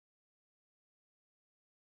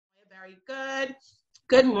Very good.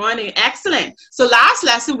 Good morning. Excellent. So last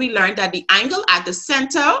lesson we learned that the angle at the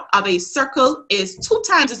center of a circle is 2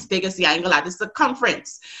 times as big as the angle at the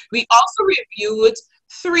circumference. We also reviewed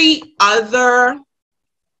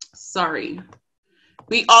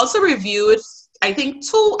I think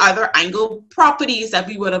 2 other angle properties that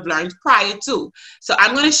we would have learned prior to. So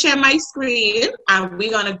I'm going to share my screen and we're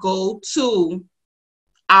going to go to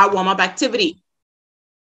our warm-up activity.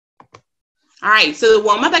 All right, so the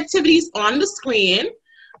warm-up activity is on the screen.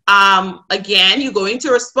 Again, you're going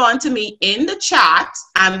to respond to me in the chat,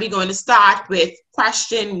 and we're going to start with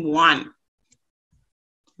question 1.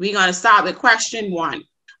 We're going to start with question 1.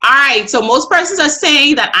 All right, so most persons are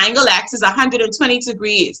saying that angle X is 120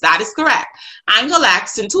 degrees. That is correct. Angle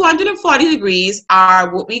X and 240 degrees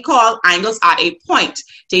are what we call angles at a point.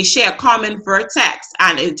 They share a common vertex,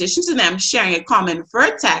 and in addition to them sharing a common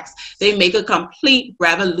vertex, they make a complete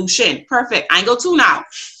revolution. Perfect. Angle 2 now.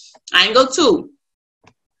 Angle 2.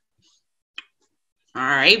 All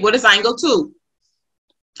right, what is angle 2?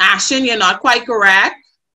 Ashton, you're not quite correct.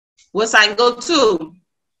 What's angle 2?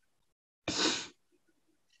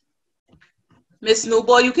 Miss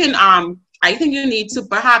Newboy, you can, I think you need to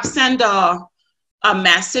perhaps send a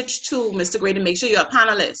message to Mr. Gray to make sure you're a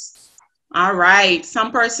panelist. All right,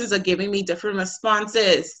 some persons are giving me different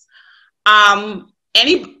responses.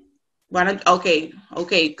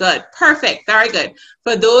 Okay, good, perfect, very good.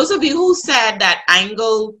 For those of you who said that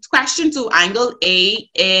question 2, angle A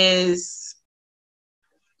is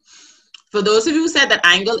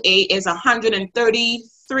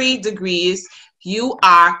 133 degrees, you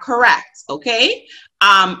are correct, okay?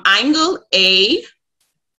 Angle A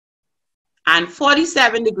and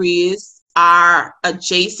 47 degrees are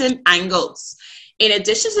adjacent angles. In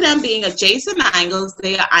addition to them being adjacent angles,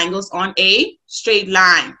 they are angles on a straight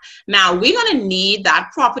line. Now, we're going to need that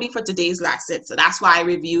property for today's lesson, so that's why I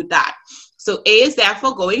reviewed that. So A is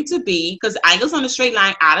therefore going to be, because angles on a straight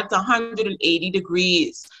line add up to 180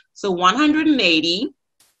 degrees. So 180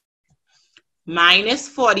 minus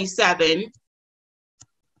 47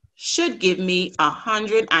 should give me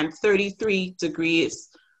 133 degrees.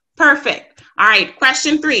 Perfect. All right,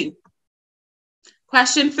 question 3.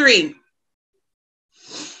 Question 3.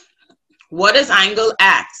 What is angle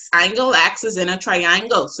X? Angle X is in a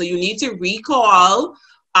triangle. So you need to recall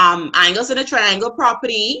angles in a triangle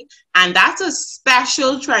property, and that's a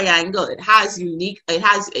special triangle. It has unique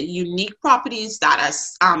properties that are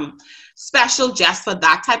special just for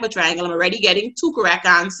that type of triangle. I'm already getting 2 correct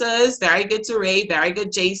answers. Very good to Ray, very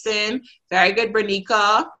good Jason, very good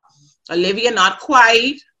Bernica. Olivia, not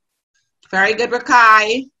quite. Very good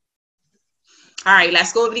Rakai. All right,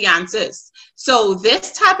 let's go over the answers. So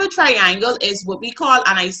this type of triangle is what we call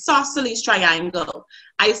an isosceles triangle.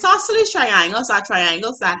 Isosceles triangles are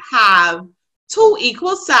triangles that have 2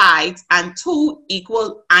 equal sides and 2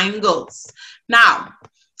 equal angles. Now,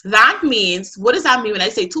 that means, what does that mean when I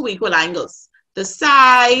say 2 equal angles? The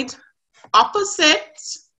side opposite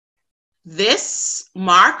this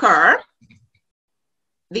marker,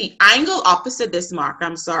 the angle opposite this marker,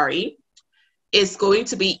 I'm sorry, is going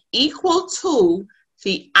to be equal to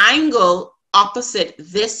the angle opposite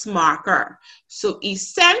this marker. So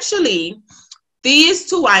essentially, these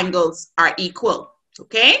 2 angles are equal,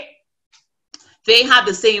 okay? They have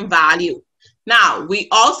the same value. Now, we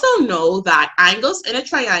also know that angles in a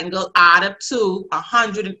triangle add up to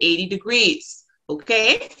 180 degrees,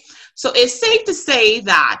 okay? So it's safe to say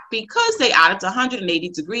that because they add up to 180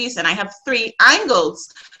 degrees and I have 3 angles,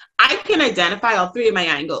 I can identify all 3 of my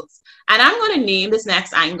angles. And I'm going to name this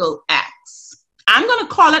next angle X. I'm going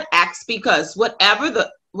to call it X because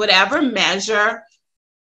whatever measure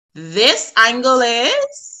this angle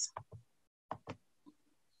is,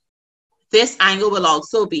 this angle will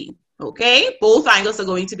also be, okay? Both angles are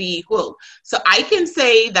going to be equal. So I can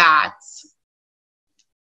say that,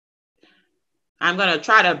 I'm going to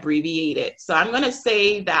try to abbreviate it. So I'm going to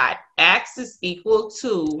say that X is equal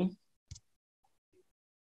to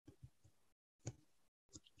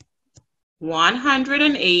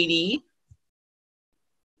 180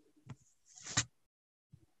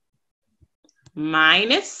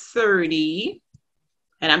 minus 30,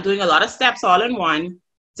 and I'm doing a lot of steps all in one,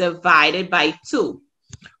 divided by 2.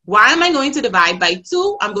 Why am I going to divide by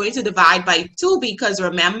 2? I'm going to divide by 2 because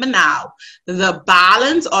remember now, the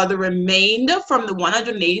balance or the remainder from the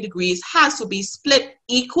 180 degrees has to be split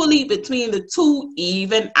equally between the 2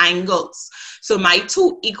 even angles. So my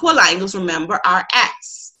 2 equal angles, remember, are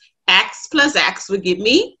X. X plus X would give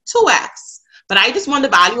me 2X. But I just want the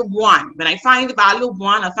value of 1. When I find the value of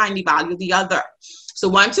 1, I find the value of the other. So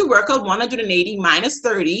once you work out 180 minus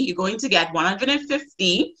 30, you're going to get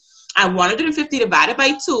 150. And 150 divided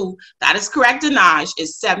by 2, that is correct, Dinaj,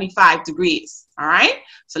 is 75 degrees. All right,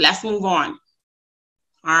 so let's move on.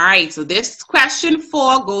 All right, so this question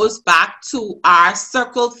 4 goes back to our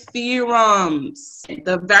circle theorems.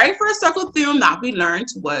 The very first circle theorem that we learned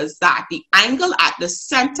was that the angle at the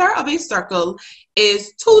center of a circle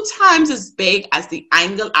is 2 times as big as the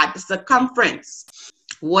angle at the circumference.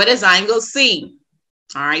 What is angle C?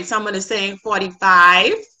 All right, someone is saying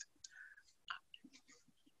 45.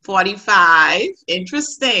 45.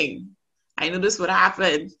 Interesting. I knew this would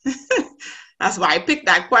happen. That's why I picked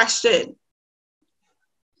that question.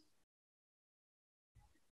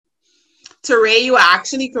 Teray, you are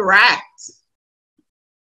actually correct.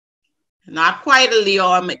 Not quite a Leo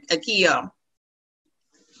or Akia.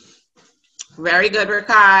 Very good,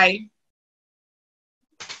 Rakai.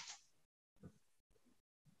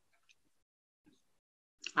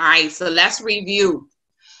 All right, so let's review.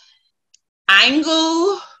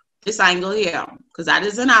 Angle, this angle here, because that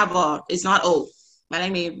doesn't have a, it's not O. But I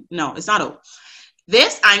mean, no, it's not O.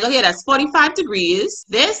 This angle here, that's 45 degrees.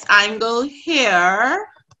 This angle here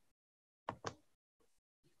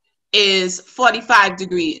is 45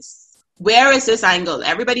 degrees. Where is this angle?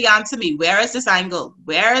 Everybody answer me. Where is this angle?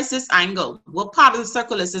 Where is this angle? What part of the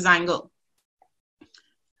circle is this angle?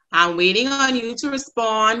 I'm waiting on you to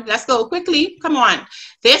respond. Let's go quickly. Come on.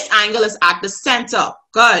 This angle is at the center.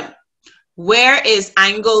 Good. Where is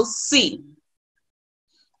angle C?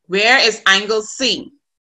 Where is angle C?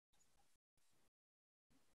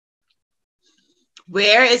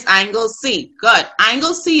 Where is angle C? Good.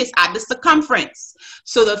 Angle C is at the circumference.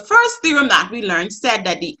 So the first theorem that we learned said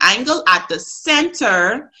that the angle at the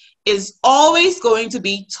center is always going to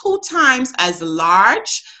be 2 times as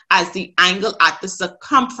large as the angle at the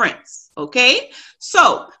circumference. Okay?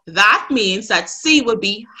 So that means that C would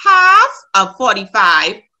be half of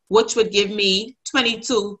 45, which would give me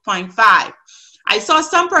 22.5. I saw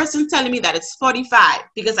some person telling me that it's 45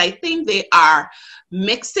 because I think they are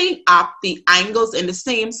mixing up the angles in the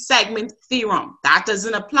same segment theorem. That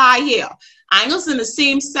doesn't apply here. Angles in the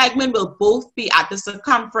same segment will both be at the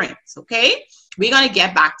circumference, okay? We're going to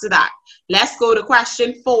get back to that. Let's go to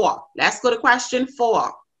question 4. Let's go to question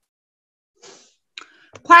 4.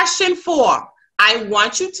 Question 4. I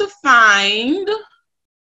want you to find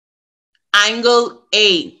angle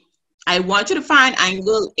A. I want you to find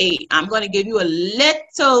angle A. I'm going to give you a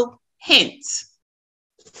little hint.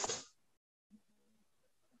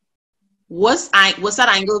 What's that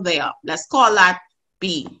angle there? Let's call that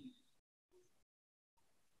B.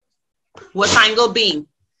 What's angle B?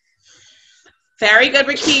 Very good,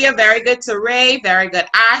 Rakia. Very good, Teray. Very good,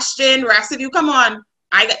 Ashton. Rest of you, come on.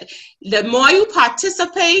 The more you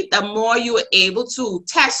participate, the more you are able to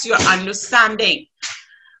test your understanding.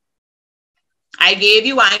 I gave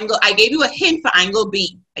you a hint for angle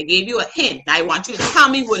B. I gave you a hint. I want you to tell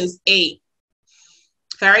me what is A.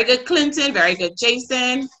 Very good, Clinton. Very good,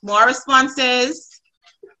 Jason. More responses.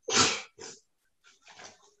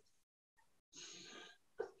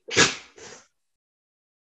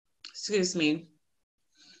 Excuse me.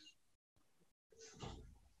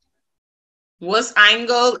 What's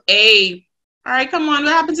angle A? All right, come on.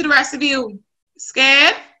 What happened to the rest of you?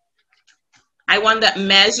 Scared? I want the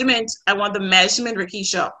measurement. I want the measurement,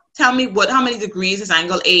 Rakisha. Tell me how many degrees is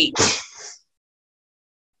angle A?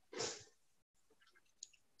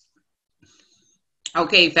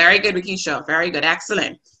 Okay, very good, Rakisha. Very good.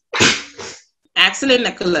 Excellent. Excellent,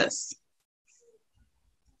 Nicholas.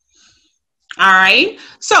 All right.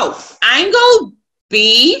 So angle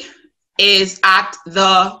B is at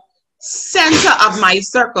the center of my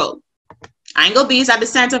circle. Angle B is at the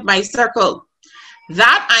center of my circle.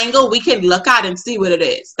 That angle we can look at and see what it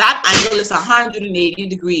is. That angle is 180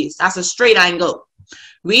 degrees. That's a straight angle.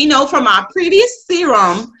 We know from our previous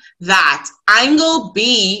theorem that angle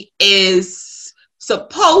B is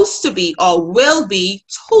supposed to be or will be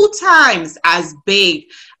 2 times as big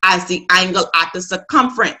as the angle at the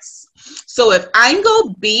circumference. So if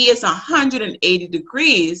angle B is 180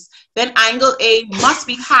 degrees, then angle A must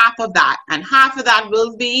be half of that. And half of that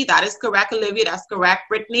will be, that is correct, Olivia, that's correct,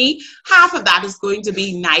 Brittany. Half of that is going to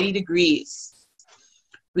be 90 degrees.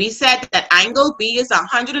 We said that angle B is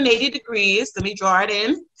 180 degrees. Let me draw it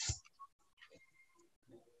in.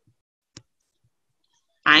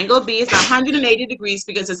 Angle B is 180 degrees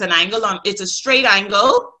because it's an angle it's a straight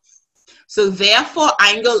angle. So therefore,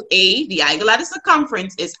 angle A, the angle at the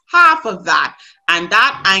circumference, is half of that. And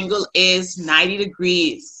that angle is 90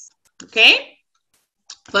 degrees. Okay?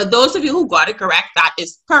 For those of you who got it correct, that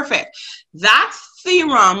is perfect. That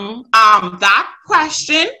theorem, that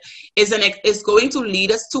question is going to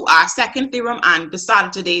lead us to our second theorem and the start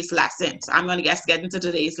of today's lesson. So I'm going to get into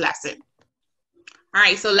today's lesson. All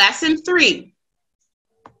right, so lesson 3.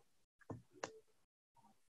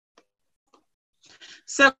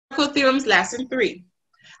 Circle theorems, lesson 3.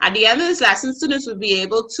 At the end of this lesson, students will be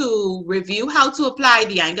able to review how to apply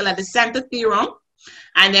the angle at the center theorem.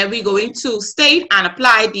 And then we're going to state and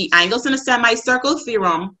apply the angles in a semicircle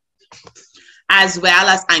theorem, as well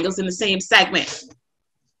as angles in the same segment.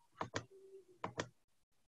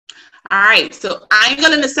 All right, so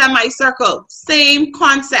angle in a semicircle, same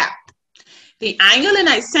concept. The angle in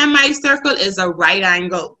a semicircle is a right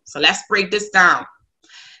angle. So let's break this down.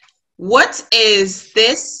 What is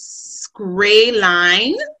this gray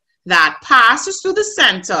line that passes through the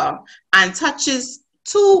center and touches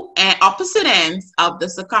two opposite ends of the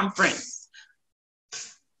circumference?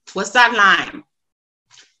 What's that line?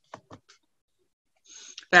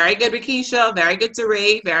 Very good, Rikisha. Very good,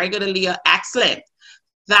 Teray. Very good, Aaliyah. Excellent.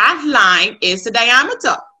 That line is the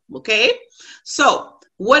diameter, okay? So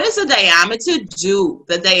what does the diameter do?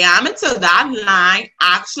 The diameter of that line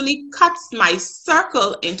actually cuts my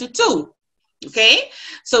circle into two, okay?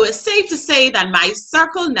 So it's safe to say that my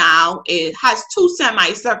circle now, it has two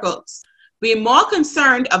semicircles. We're more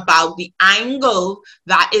concerned about the angle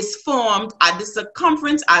that is formed at the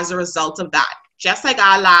circumference as a result of that. Just like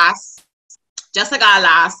our last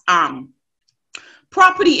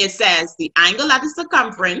property, it says the angle at the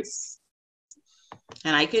circumference,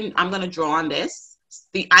 and I'm going to draw on this.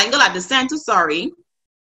 The angle at the center, sorry,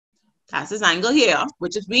 that's this angle here,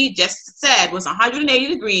 which as we just said was 180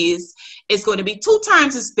 degrees, is going to be 2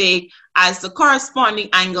 times as big as the corresponding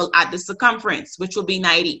angle at the circumference, which will be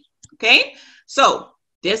 90. Okay, so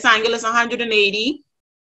this angle is 180.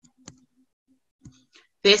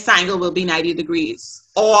 This angle will be 90 degrees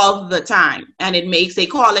all the time. And they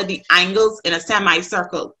call it the angles in a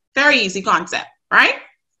semicircle. Very easy concept, right?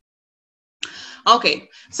 Okay,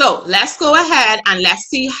 so let's go ahead and let's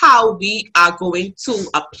see how we are going to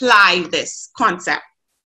apply this concept.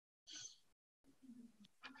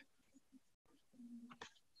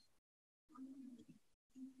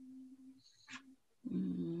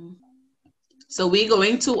 So we're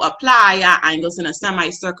going to apply our angles in a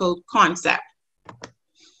semicircle concept.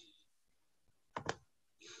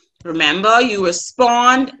 Remember, you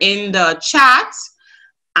respond in the chat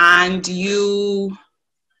and you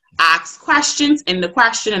ask questions in the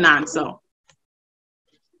question and answer.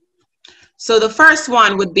 So the first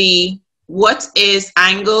one would be, what is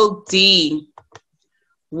angle D?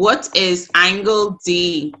 What is angle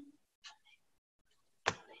D?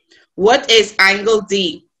 What is angle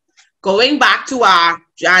D? Going back to our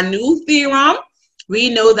new theorem, we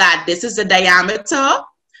know that this is the diameter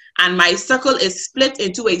and my circle is split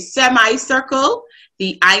into a semicircle.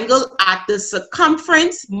 The angle at the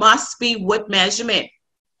circumference must be what measurement?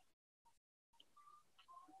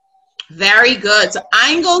 Very good. So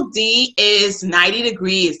angle D is 90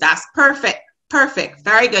 degrees. That's perfect. Perfect.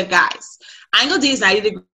 Very good, guys. Angle D is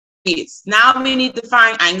 90 degrees. Now we need to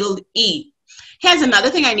find angle E. Here's another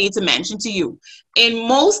thing I need to mention to you. In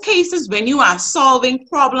most cases, when you are solving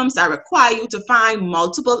problems that require you to find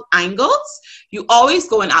multiple angles, you always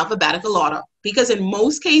go in alphabetical order, because in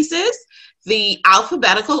most cases, the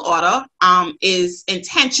alphabetical order is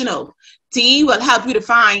intentional. D will help you to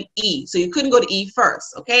find E. So you couldn't go to E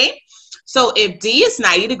first, okay? So if D is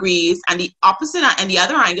 90 degrees and the opposite and the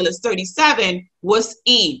other angle is 37, what's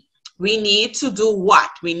E? We need to do what?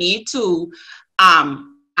 We need to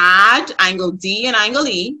add angle D and angle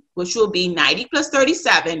E, which will be 90 plus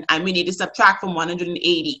 37, and we need to subtract from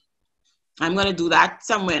 180. I'm going to do that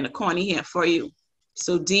somewhere in the corner here for you.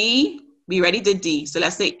 So D, we already did D. So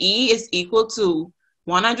let's say E is equal to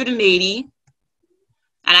 180.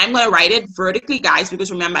 And I'm going to write it vertically, guys,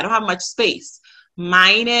 because remember, I don't have much space.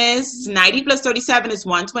 Minus 90 plus 37 is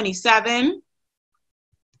 127.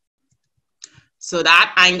 So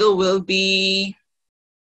that angle will be,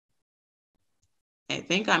 I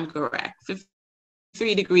think I'm correct,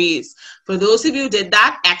 53 degrees. For those of you who did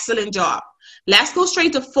that, excellent job. Let's go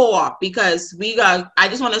straight to 4 because I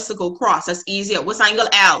just want us to go cross. That's easier. What's angle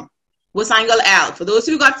L? What's angle L? For those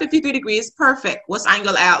of you who got 53 degrees, perfect. What's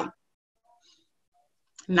angle L?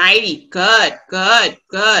 90. Good, good,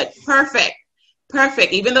 good. Perfect.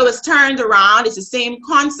 Perfect. Even though it's turned around, it's the same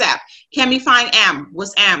concept. Can we find M?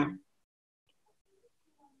 What's M?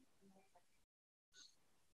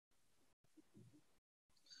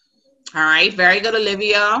 All right. Very good,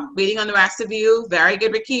 Olivia. Waiting on the rest of you. Very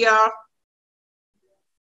good, Rikia.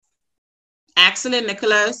 Excellent,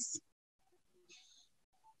 Nicholas.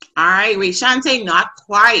 All right, Rishante, not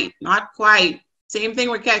quite, not quite. Same thing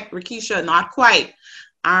with Rakisha, not quite.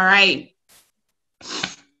 All right.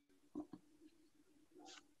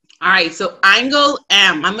 All right, so angle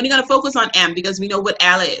M. I'm only going to focus on M because we know what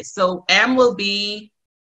L is. So M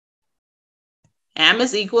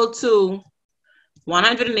is equal to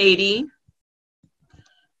 180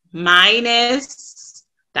 minus,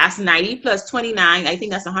 that's 90 plus 29. I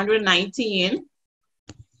think that's 119.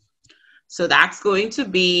 So that's going to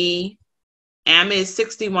be, M is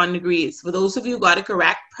 61 degrees. For those of you who got it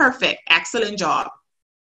correct, perfect. Excellent job.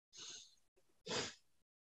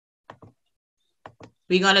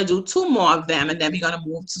 We're going to do 2 more of them, and then we're going to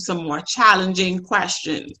move to some more challenging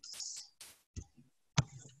questions.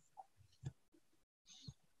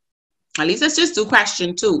 At least let's just do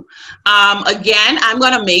question 2. Again, I'm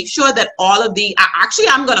going to make sure that all of the, actually,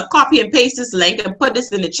 I'm going to copy and paste this link and put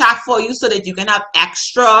this in the chat for you so that you can have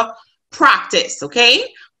extra practice,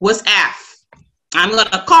 okay? What's F? I'm going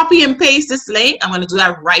to copy and paste this link. I'm going to do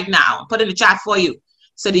that right now. Put it in the chat for you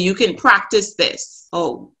so that you can practice this.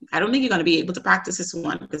 Oh, I don't think you're going to be able to practice this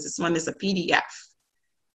one because this one is a PDF.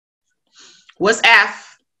 What's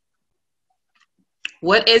F?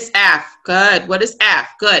 What is F? Good. What is F?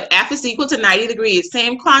 Good. F is equal to 90 degrees.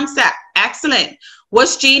 Same concept. Excellent.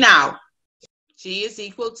 What's G now? G is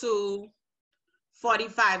equal to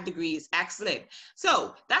 45 degrees. Excellent.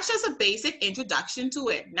 So that's just a basic introduction to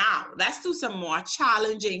it. Now let's do some more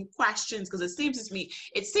challenging questions because it seems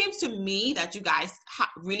to me that you guys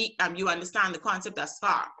really you understand the concept thus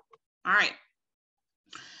far. All right.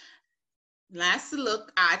 Let's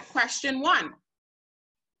look at question 1.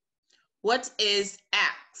 What is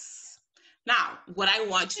X? Now, what I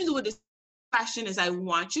want you to do with this question is I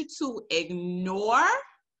want you to ignore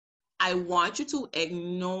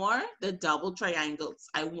the double triangles.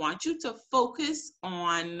 I want you to focus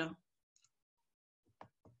on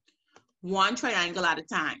one triangle at a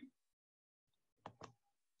time.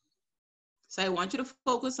 So I want you to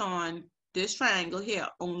focus on this triangle here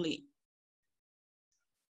only.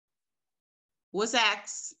 What's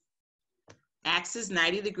X? X is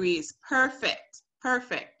 90 degrees. Perfect.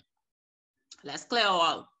 Perfect. Let's clear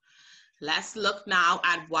all. Let's look now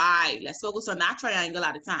at Y. Let's focus on that triangle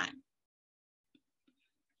at a time.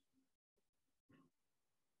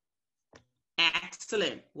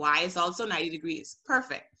 Excellent. Y is also 90 degrees.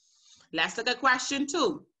 Perfect. Let's look at question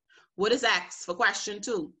 2. What is X for question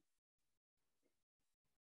 2?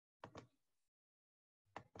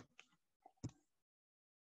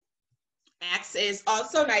 X is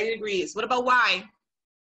also 90 degrees. What about Y?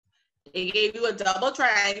 They gave you a double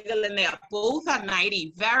triangle and they are both at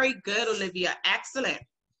 90. Very good, Olivia. Excellent.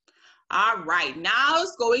 All right. Now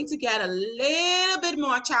it's going to get a little bit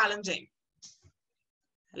more challenging.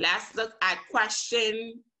 Let's look at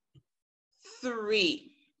question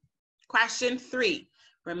 3. Question 3.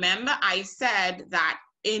 Remember, I said that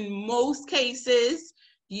in most cases,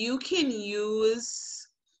 you can use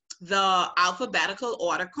the alphabetical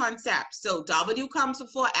order concept. So W comes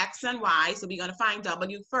before X and Y, so we're going to find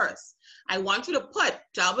W first. I want you to put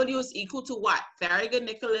W is equal to what? Very good,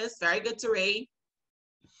 Nicholas. Very good, Teray.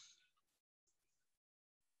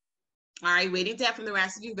 All right, waiting to hear from the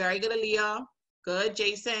rest of you. Very good, Aaliyah. Good,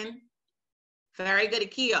 Jason. Very good,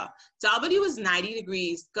 Akia. W is 90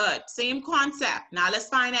 degrees. Good. Same concept. Now let's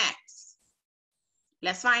find X.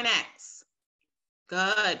 Let's find X.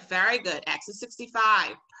 Good. Very good. X is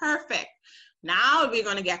 65. Perfect. Now we're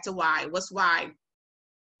going to get to Y. What's Y?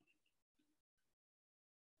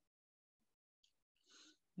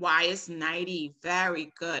 Y is 90.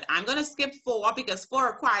 Very good. I'm going to skip 4 because 4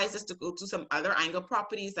 requires us to go to some other angle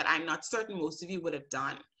properties that I'm not certain most of you would have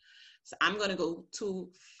done. So I'm going to go to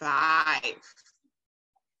 5.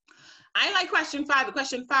 I like question 5. The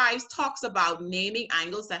question 5 talks about naming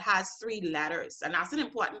angles that has 3 letters. And that's an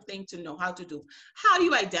important thing to know how to do. How do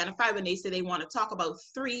you identify when they say they want to talk about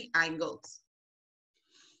 3 angles?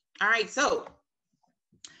 All right, so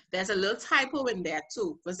there's a little typo in there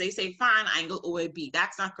too, because they say find angle OAB.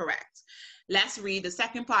 That's not correct. Let's read the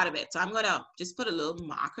second part of it. So I'm going to just put a little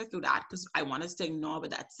marker through that because I want us to ignore what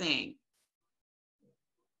that's saying.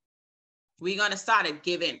 We're going to start at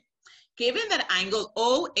given. Given that angle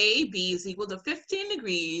OAB is equal to 15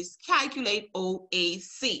 degrees, calculate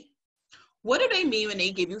OAC. What do they mean when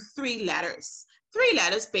they give you 3 letters? 3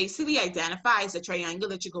 letters basically identifies the triangle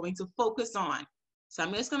that you're going to focus on. So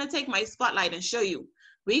I'm just going to take my spotlight and show you.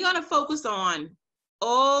 We're going to focus on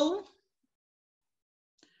O.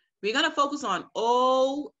 We're going to focus on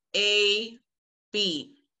OAB.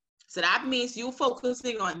 So that means you're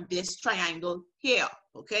focusing on this triangle here,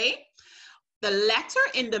 okay? The letter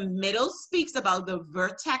in the middle speaks about the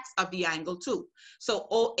vertex of the angle too. So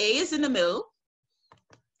OA is in the middle.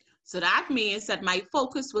 So that means that my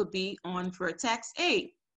focus will be on vertex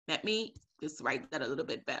A. Let me just write that a little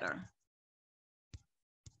bit better.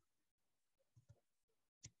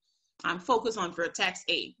 I'm focused on vertex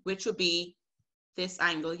A, which will be this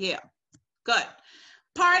angle here. Good.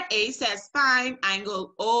 Part A says find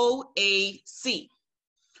angle OAC.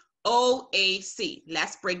 OAC.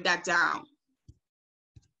 Let's break that down.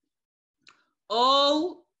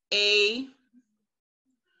 OAC.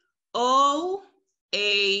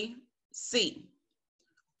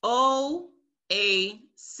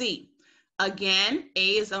 OAC. Again,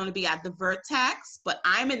 A is going to be at the vertex, but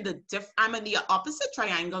I'm in the opposite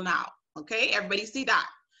triangle now. Okay, everybody see that?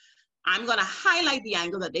 I'm going to highlight the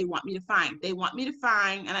angle that they want me to find. They want me to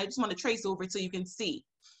find, and I just want to trace over it so you can see.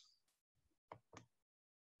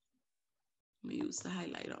 Let me use the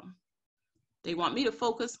highlighter. They want me to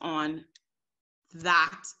focus on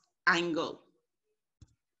that angle.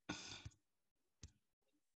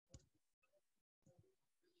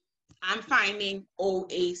 I'm finding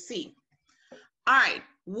OAC. All right,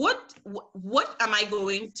 what am I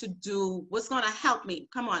going to do? What's going to help me?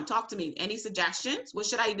 Come on, talk to me. Any suggestions? What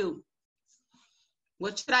should I do?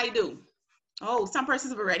 What should I do? Oh, some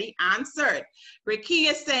persons have already answered. Rakia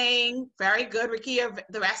is saying, very good, Rakia,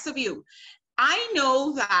 the rest of you. I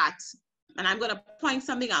know that, and I'm going to point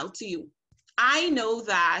something out to you. I know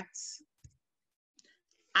that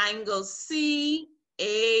angle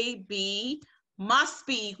CAB must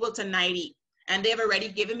be equal to 90. And they've already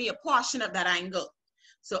given me a portion of that angle.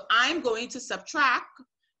 So I'm going to subtract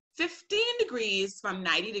 15 degrees from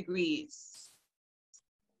 90 degrees.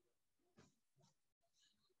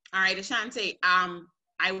 All right, Ashante,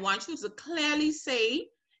 I want you to clearly say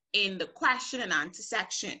in the question and answer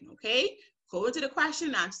section, okay? Go into the question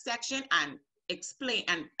and answer section and explain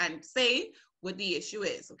and say what the issue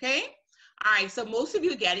is, okay? All right, so most of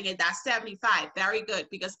you are getting it. That's 75. Very good,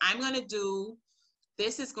 because I'm going to do,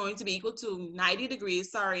 this is going to be equal to 90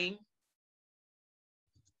 degrees, sorry.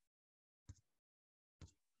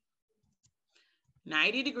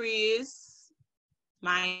 $90 degrees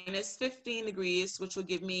minus 15 degrees, which will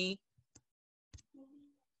give me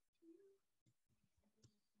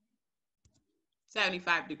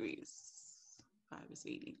 75 degrees. 5 is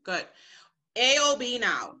 80. Good. AOB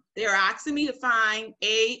now. They're asking me to find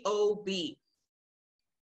AOB.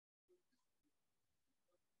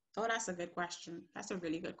 Oh, that's a good question. That's a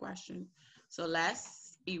really good question. So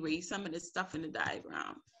let's erase some of this stuff in the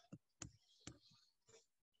diagram.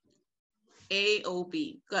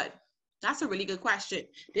 AOB. Good. That's a really good question.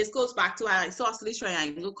 This goes back to our isosceles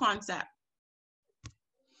triangle concept.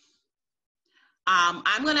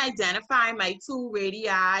 I'm going to identify my two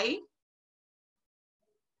radii.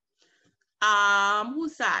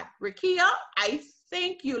 Who's that? Rakia, I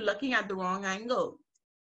think you're looking at the wrong angle.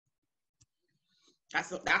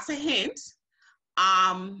 That's a hint.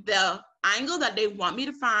 The angle that they want me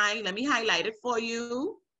to find, let me highlight it for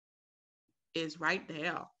you, is right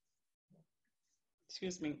there.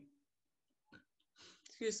 Excuse me.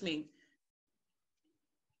 Excuse me.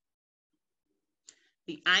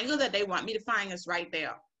 The angle that they want me to find is right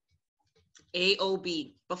there.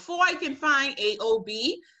 AOB. Before I can find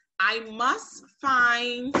AOB, I must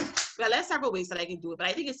find, well, there's several ways that I can do it, but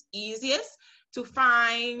I think it's easiest to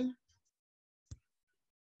find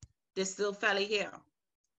this little fella here.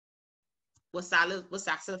 What's that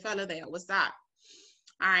little fella there? What's that?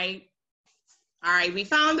 All right. All right, we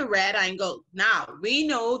found the red angle. Now, we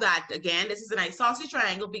know that, again, this is an isosceles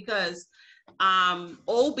triangle because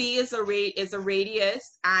OB is a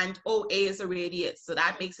radius and OA is a radius. So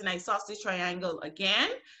that makes an isosceles triangle. Again,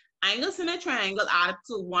 angles in a triangle add up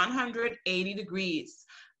to 180 degrees.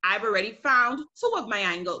 I've already found two of my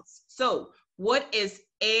angles. So what is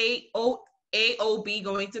AOB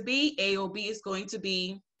going to be? AOB is going to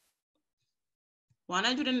be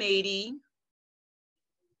 180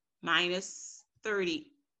 minus 30,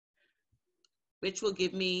 which will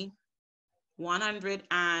give me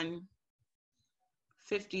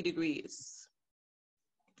 150 degrees.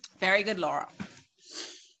 Very good, Laura.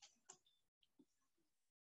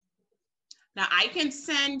 Now I can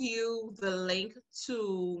send you the link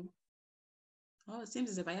to, oh, it seems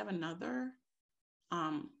as if I have another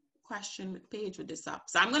question page with this up.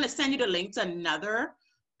 So I'm going to send you the link to another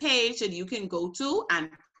page that you can go to and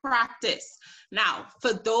practice. Now,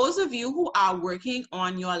 for those of you who are working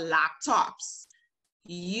on your laptops,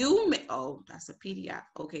 you may, oh, that's a PDF.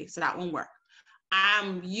 Okay, so that won't work.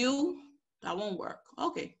 That won't work.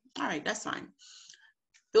 Okay, all right, that's fine.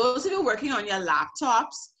 Those of you working on your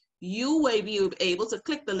laptops, you will be able to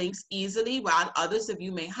click the links easily, while others of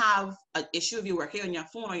you may have an issue if you're working on your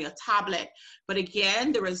phone or your tablet. But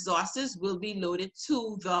again, the resources will be loaded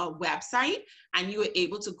to the website, and you are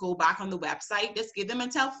able to go back on the website. Just give them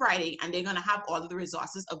until Friday, and they're going to have all of the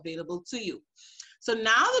resources available to you. So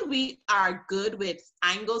now that we are good with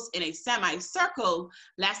angles in a semicircle,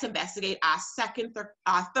 let's investigate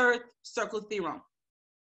our third circle theorem.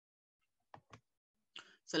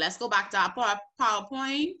 So let's go back to our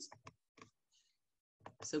PowerPoint.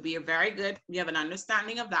 So we are very good. We have an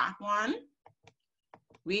understanding of that one.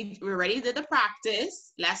 We already did the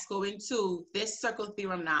practice. Let's go into this circle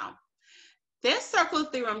theorem now. This circle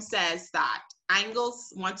theorem says that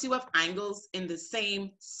angles, once you have angles in the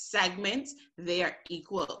same segment, they are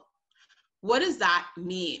equal. What does that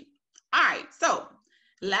mean? All right, so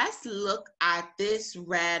let's look at this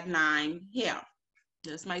red line here.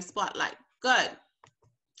 There's my spotlight. Good.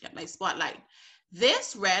 Get my spotlight.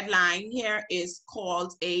 This red line here is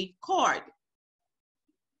called a chord.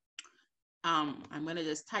 I'm going to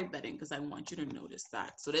just type that in because I want you to notice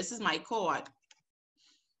that. So this is my chord.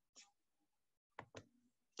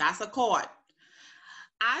 That's a chord.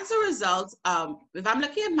 As a result, if I'm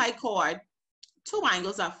looking at my chord, two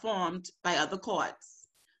angles are formed by other chords.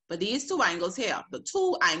 But these two angles here, the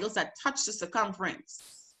two angles that touch the circumference,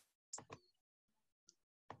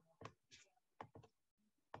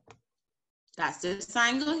 that's this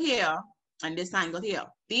angle here and this angle here.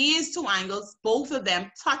 These two angles, both of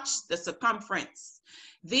them touch the circumference.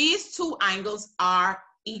 These two angles are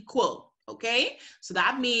equal, okay? So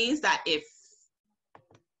that means that if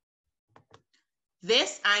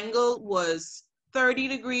this angle was 30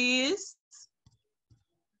 degrees,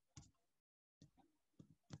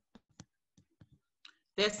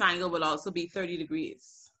 this angle will also be 30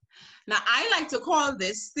 degrees. Now, I like to call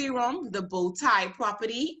this theorem the bow tie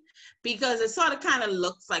property because it sort of kind of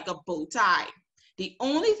looks like a bow tie. The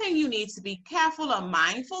only thing you need to be careful or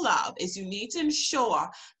mindful of is you need to ensure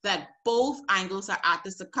that both angles are at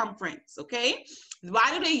the circumference, okay?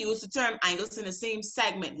 Why do they use the term angles in the same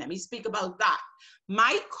segment? Let me speak about that.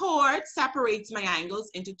 My chord separates my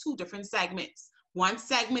angles into two different segments. One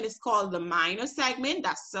segment is called the minor segment.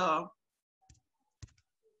 That's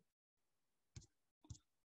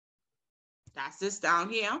this down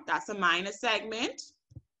here. That's a minor segment.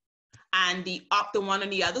 And the one on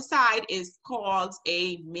the other side is called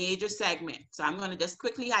a major segment. So I'm going to just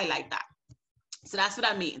quickly highlight that. So that's what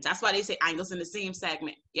that means. That's why they say angles in the same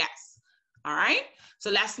segment. Yes. All right.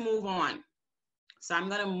 So let's move on. So I'm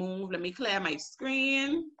going to move. Let me clear my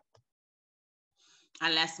screen.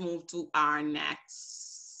 And let's move to our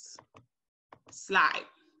next slide.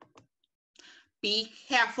 Be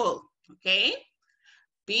careful. Okay.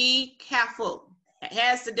 Be careful.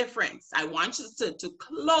 Here's the difference. I want you to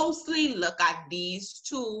closely look at these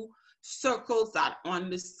two circles that are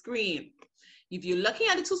on the screen. If you're looking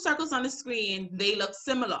at the two circles on the screen, they look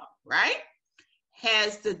similar, right?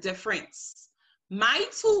 Here's the difference. My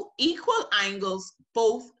two equal angles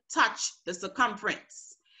both touch the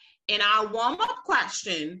circumference. In our warm-up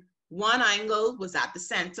question, one angle was at the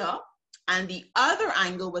center and the other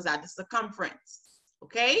angle was at the circumference.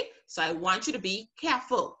 Okay, so I want you to be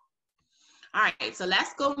careful. All right, so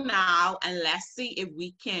let's go now and let's see if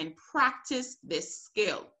we can practice this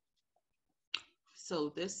skill.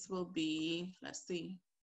 So this will be, let's see,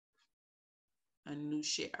 a new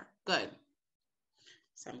share. Good.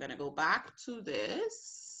 So I'm going to go back to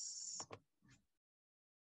this.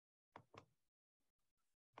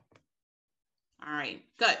 All right,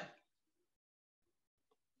 good.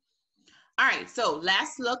 All right, so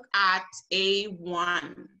let's look at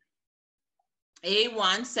A1.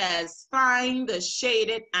 A1 says, find the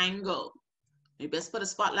shaded angle. Maybe let's put a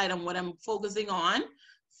spotlight on what I'm focusing on.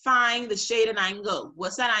 Find the shaded angle.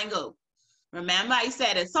 What's that angle? Remember I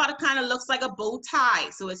said it sort of kind of looks like a bow tie.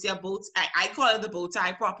 So it's your bow tie. I call it the bow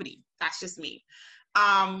tie property. That's just me.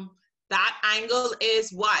 That angle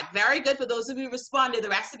is what? Very good for those of you who responded. The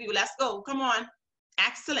rest of you, let's go. Come on.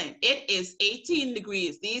 Excellent. It is 18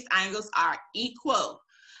 degrees. These angles are equal.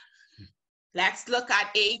 Let's look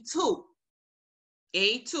at A2.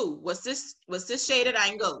 A2. What's this shaded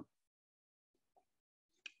angle?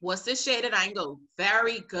 What's this shaded angle?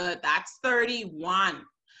 Very good. That's 31.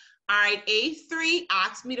 All right. A3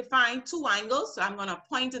 asked me to find two angles. So I'm going to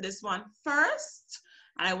point to this one first.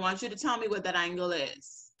 And I want you to tell me what that angle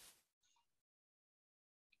is.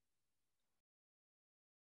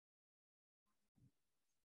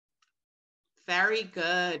 Very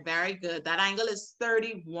good, very good. That angle is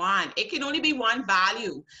 31. It can only be one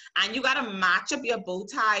value. And you got to match up your bow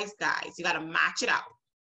ties, guys. You got to match it up.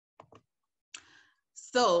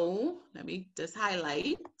 So let me just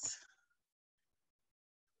highlight.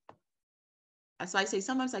 That's why I say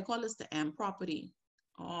sometimes I call this the M property.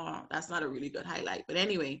 Oh, that's not a really good highlight. But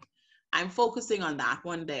anyway, I'm focusing on that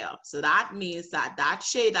one there. So that means that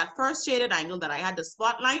that first shaded angle that I had the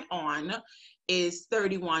spotlight on is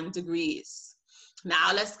 31 degrees.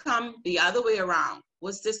 Now let's come the other way around.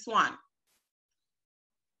 What's this one?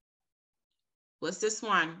 What's this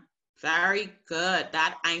one? Very good.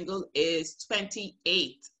 That angle is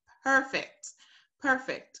 28. Perfect.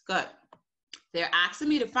 Perfect. Good. They're asking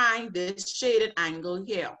me to find this shaded angle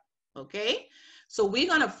here. Okay? So we're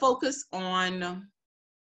going to focus on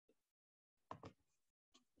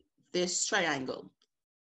this triangle.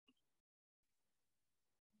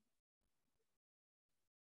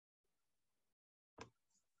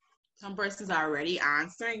 Some persons are already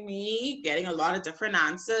answering me, getting a lot of different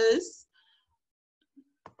answers.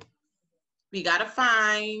 We got to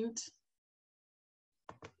find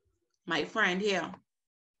my friend here.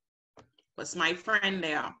 What's my friend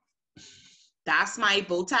there? That's my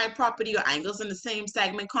bow tie property or angles in the same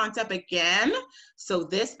segment concept again. So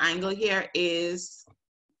this angle here is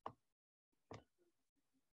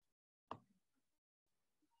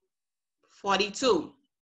 42.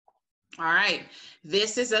 All right,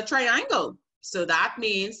 this is a triangle. So that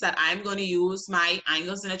means that I'm going to use my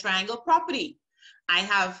angles in a triangle property. I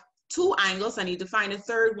have two angles. I need to find a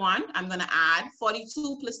third one. I'm going to add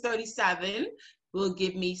 42 plus 37 will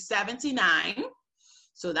give me 79.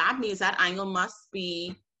 So that means that angle must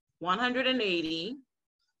be 180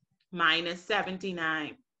 minus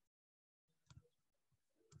 79.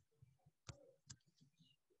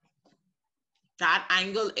 That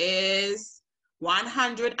angle is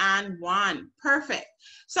 101. Perfect.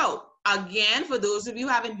 So again, for those of you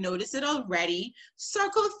who haven't noticed it already,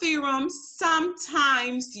 circle theorem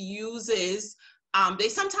sometimes uses,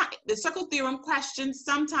 the circle theorem question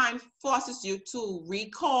sometimes forces you to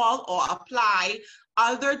recall or apply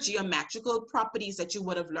other geometrical properties that you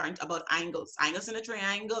would have learned about angles. Angles in a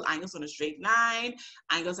triangle, angles on a straight line,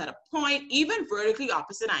 angles at a point, even vertically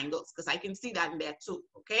opposite angles, because I can see that in there too,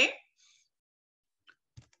 okay?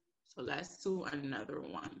 So let's do another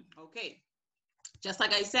one. Okay, just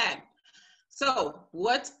like I said. So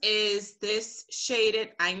what is this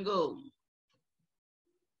shaded angle?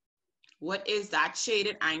 What is that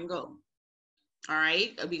shaded angle? All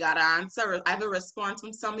right, we got to answer. I have a response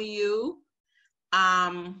from some of you.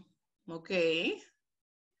 Okay.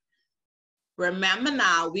 Remember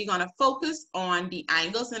now, we're going to focus on the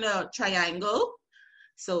angles in a triangle.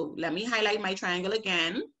 So let me highlight my triangle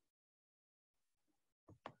again.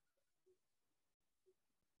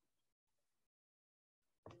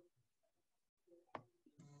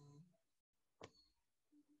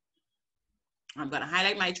 I'm going to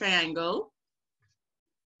highlight my triangle.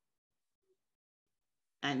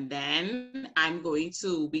 And then I'm going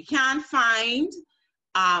to, we can find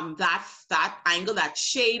that angle that's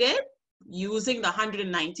shaded using the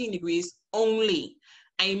 119 degrees only.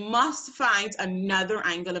 I must find another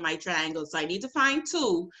angle in my triangle. So I need to find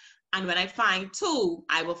two. And when I find two,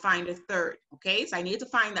 I will find a third. Okay, so I need to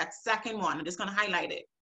find that second one. I'm just going to highlight it.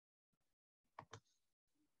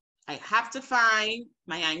 I have to find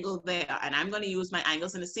my angle there, and I'm going to use my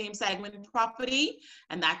angles in the same segment property,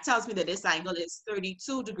 and that tells me that this angle is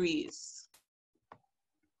 32 degrees.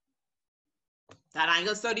 That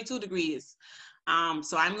angle is 32 degrees.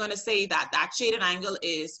 So I'm going to say that that shaded angle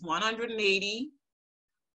is 180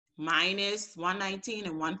 minus 119,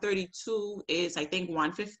 and 132 is, I think,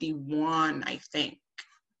 151, I think.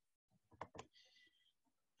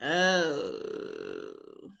 Oh,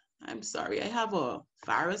 I'm sorry. I have a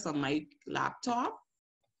virus on my laptop.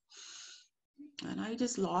 And I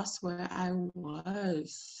just lost where I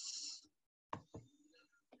was.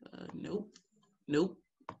 Nope.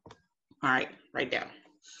 All right, right there.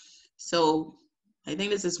 So I think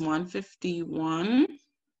this is 151.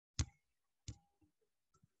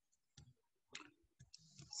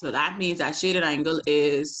 So that means that shaded angle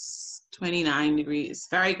is 29 degrees.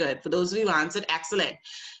 Very good. For those of you who answered, excellent.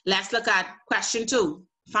 Let's look at question 2.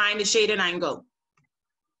 Find the shaded angle.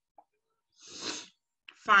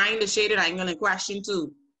 Find the shaded angle in question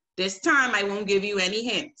 2. This time I won't give you any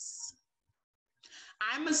hints.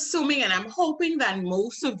 I'm assuming and I'm hoping that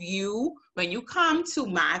most of you, when you come to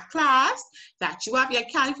math class, that you have your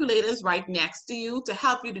calculators right next to you to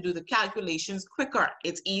help you to do the calculations quicker.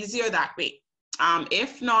 It's easier that way.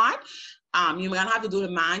 If not, you might have to do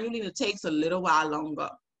it manually and it takes a little while longer.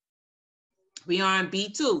 We are on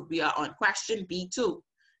B2. We are on question B2.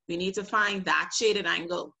 We need to find that shaded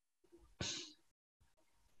angle.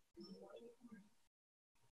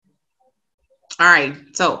 All right,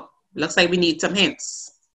 so Looks like we need some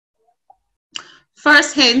hints.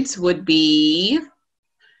 First hint would be,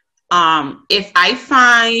 if I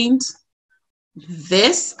find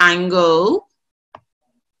this angle,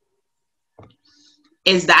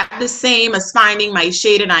 is that the same as finding my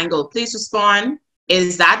shaded angle? Please respond.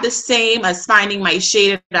 Is that the same as finding my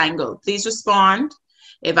shaded angle? Please respond.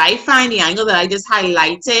 If I find the angle that I just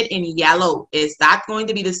highlighted in yellow, is that going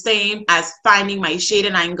to be the same as finding my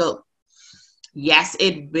shaded angle? Yes,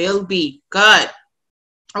 it will be. Good.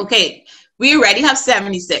 Okay, we already have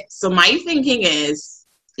 76. So my thinking is,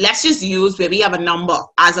 let's just use where we have a number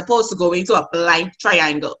as opposed to going to a blank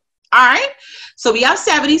triangle. All right, so we have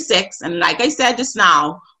 76. And like I said just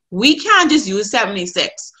now, we can't just use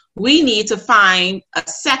 76. We need to find a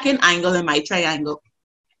second angle in my triangle,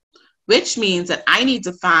 which means that I need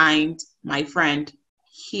to find my friend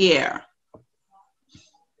here.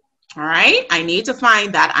 All right, I need to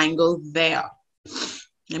find that angle there.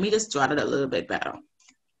 Let me just draw it a little bit better.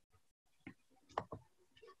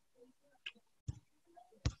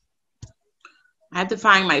 I have to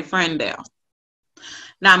find my friend there.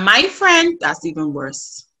 Now, my friend, that's even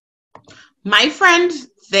worse. My friend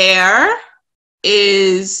there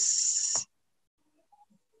is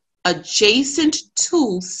adjacent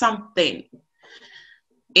to something.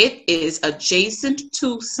 It is adjacent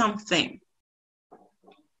to something.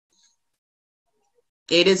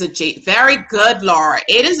 It is adjacent. Very good, Laura.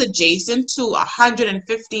 It is adjacent to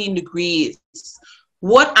 115 degrees.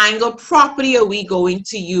 What angle property are we going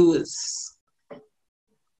to use?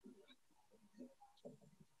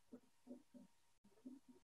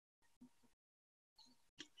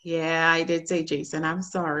 Yeah, I did say Jason. I'm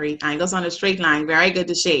sorry. Angles on a straight line. Very good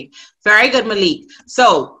to shade. Very good, Malik.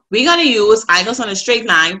 So we're going to use angles on a straight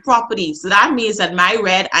line property. So that means that my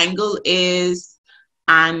red angle is,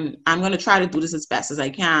 and I'm going to try to do this as best as I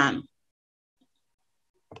can.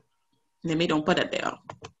 Let me don't put it there.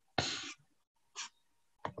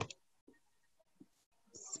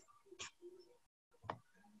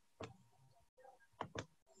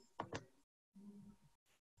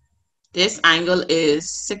 This angle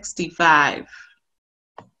is 65.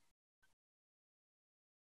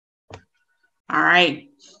 All right.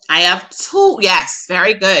 I have two. Yes,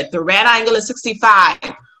 very good. The red angle is 65.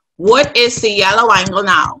 What is the yellow angle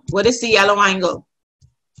now? What is the yellow angle?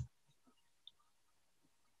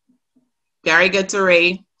 Very good,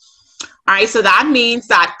 Teray. All right, so that means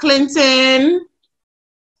that Clinton,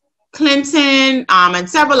 and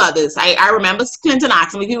several others. I remember Clinton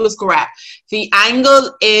asked me if he was correct. The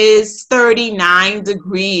angle is 39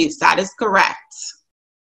 degrees. That is correct.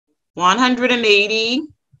 180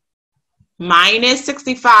 minus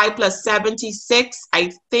 65 plus 76, I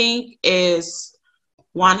think, is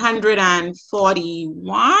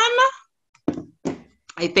 141.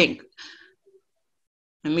 I think.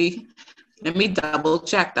 Let me double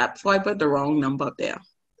check that before I put the wrong number up there.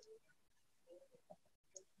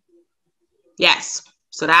 Yes,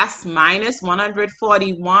 so that's minus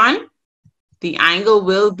 141. The angle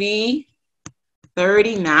will be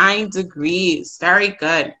 39 degrees. Very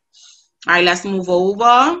good. All right, let's move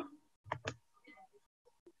over.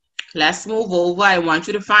 Let's move over. I want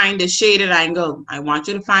you to find the shaded angle. I want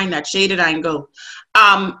you to find that shaded angle.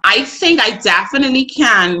 I think I definitely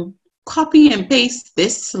can copy and paste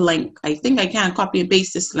this link. I think I can copy and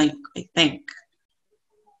paste this link, I think.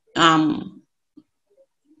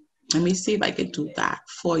 Let me see if I can do that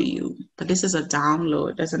for you. But this is a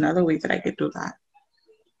download. There's another way that I could do that.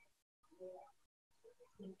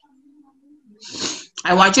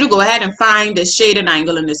 I want you to go ahead and find the shaded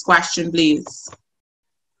angle in this question, please.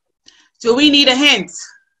 Do we need a hint?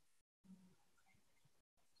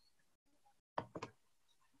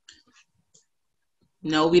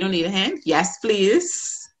 No, we don't need a hint. Yes,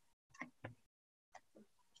 please.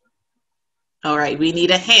 All right, we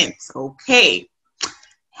need a hint. Okay.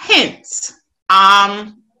 Hint.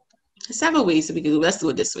 There's several ways that we can do it. Let's do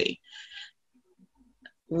it this way.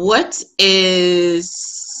 What is,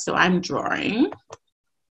 so I'm drawing.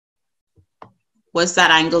 What's that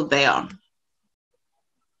angle there?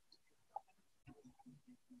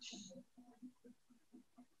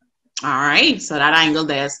 All right, so that angle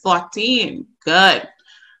there is 14. Good.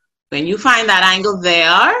 When you find that angle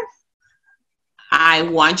there, I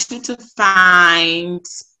want you to find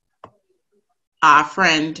our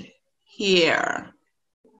friend here.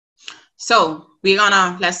 So we're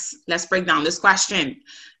gonna, let's break down this question.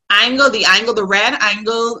 The red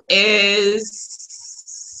angle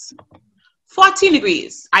is 14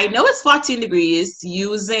 degrees. I know it's 14 degrees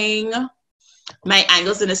using my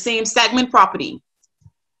angles in the same segment property.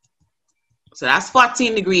 So that's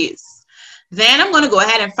 14 degrees. Then I'm going to go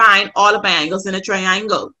ahead and find all of my angles in a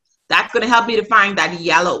triangle. That's going to help me to find that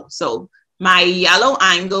yellow. So my yellow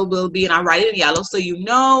angle will be, and I'll write it in yellow, so you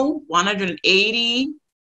know 180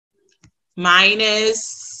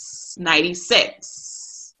 minus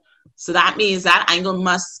 96. So that means that angle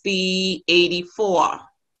must be 84.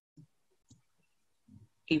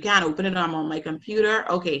 You can't open it. I'm on my computer.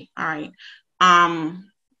 Okay, all right. I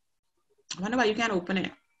wonder why you can't open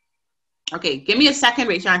it. Okay, give me a second,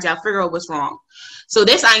 Rachel, I'll figure out what's wrong. So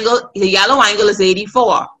this angle, the yellow angle is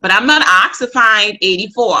 84, but I'm not asked to find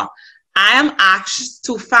 84. I am asked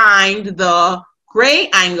to find the gray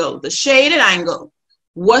angle, the shaded angle.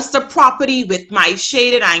 What's the property with my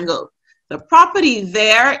shaded angle? The property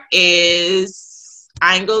there is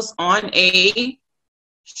angles on a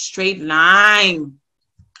straight line.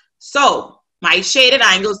 So my shaded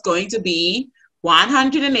angle is going to be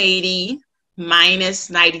 180 minus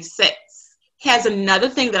 96. Here's another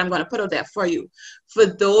thing that I'm going to put out there for you. For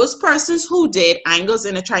those persons who did angles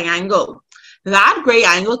in a triangle, that gray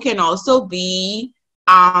angle can also be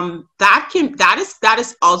that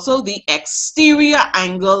is also the exterior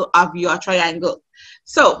angle of your triangle.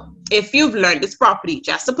 So if you've learned this property,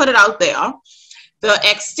 just to put it out there, the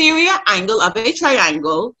exterior angle of a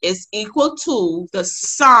triangle is equal to the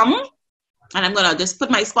sum, and I'm gonna just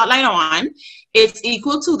put my spotlight on, it's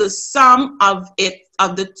equal to the sum of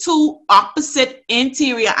the two opposite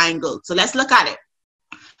interior angles. So let's look at it.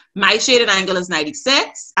 My shaded angle is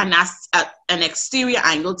 96, and that's an exterior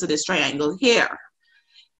angle to this triangle here.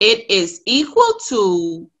 It is equal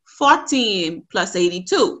to 14 plus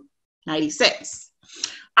 82, 96.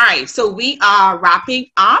 All right, so we are wrapping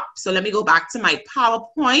up. So let me go back to my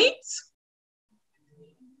PowerPoint.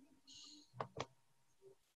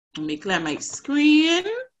 Let me clear my screen.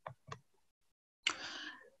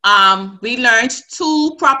 We learned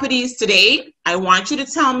two properties today. I want you to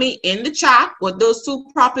tell me in the chat what those two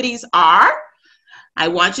properties are. I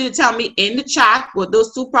want you to tell me in the chat what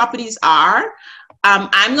those two properties are.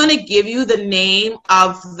 I'm going to give you the name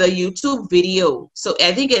of the YouTube video. So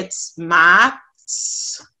I think it's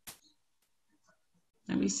maths.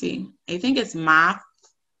 Let me see. I think it's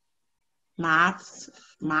maths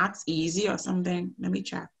easy or something. Let me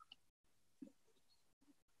check.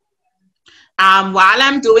 While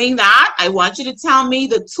I'm doing that, I want you to tell me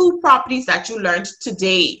the two properties that you learned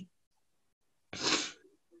today.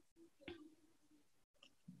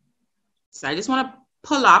 So I just want to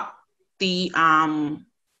pull up the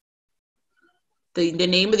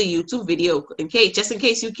name of the YouTube video just in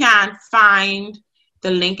case you can't find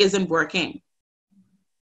the link isn't working.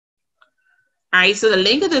 All right, so the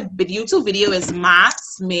link of the YouTube video is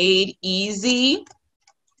Maths Made Easy.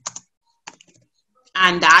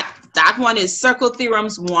 And that one is Circle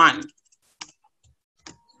Theorems 1.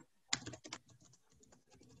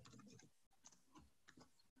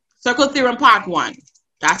 Circle Theorem Part 1.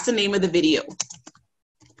 That's the name of the video.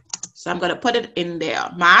 So I'm going to put it in there.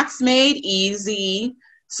 Maths Made Easy,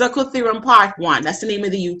 Circle Theorem Part 1. That's the name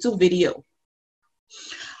of the YouTube video.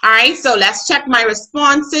 All right, so let's check my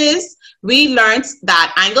responses. We learned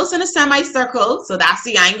that angles in a semicircle, so that's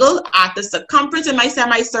the angle at the circumference in my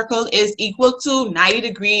semicircle, is equal to 90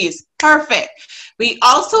 degrees. Perfect. We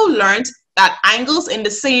also learned that angles in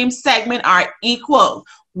the same segment are equal.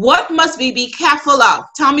 What must we be careful of?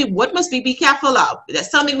 Tell me, what must we be careful of?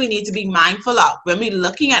 That's something we need to be mindful of when we're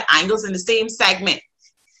looking at angles in the same segment.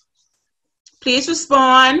 Please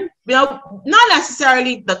respond. Not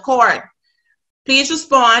necessarily the chord. Please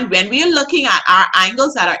respond when we are looking at our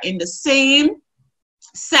angles that are in the same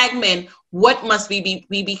segment. What must we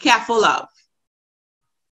be careful of?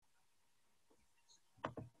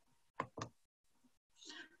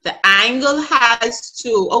 The angle has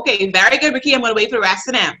to. Okay, very good, Ricky. I'm going to wait for the rest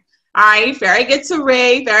of them. All right, very good to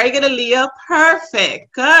Ray. Very good, Aaliyah.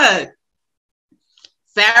 Perfect. Good.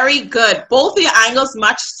 Very good. Both of your angles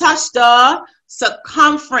must touch the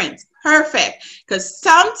circumference. Perfect. Because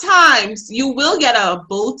sometimes you will get a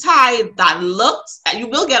bow tie that looks, you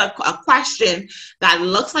will get a question that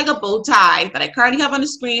looks like a bow tie that I currently have on the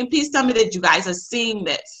screen. Please tell me that you guys are seeing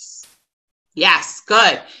this. Yes,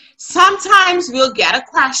 good. Sometimes we'll get a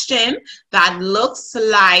question that looks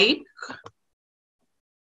like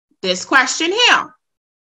this question here.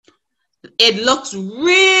 It looks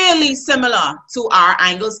really similar to our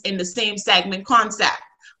angles in the same segment concept,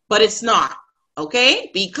 but it's not. Okay,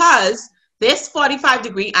 because this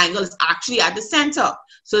 45-degree angle is actually at the center.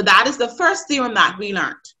 So that is the first theorem that we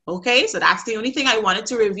learned. Okay, so that's the only thing I wanted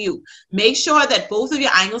to review. Make sure that both of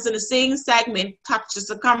your angles in the same segment touch the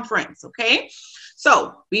circumference. Okay,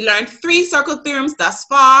 So we learned 3 circle theorems thus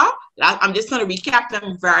far. I'm just going to recap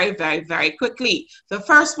them very, very, very quickly. The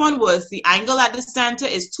first one was the angle at the center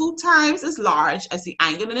is 2 times as large as the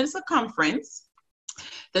angle in the circumference.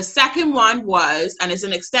 The second one was, and it's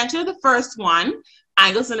an extension of the first one,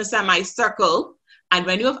 angles in a semicircle. And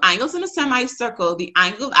when you have angles in a semicircle, the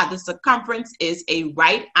angle at the circumference is a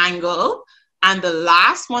right angle. And the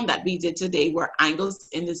last one that we did today were angles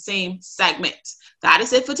in the same segment. That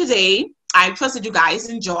is it for today. I trust that you guys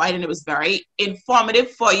enjoyed and it was very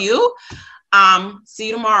informative for you. See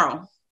you tomorrow.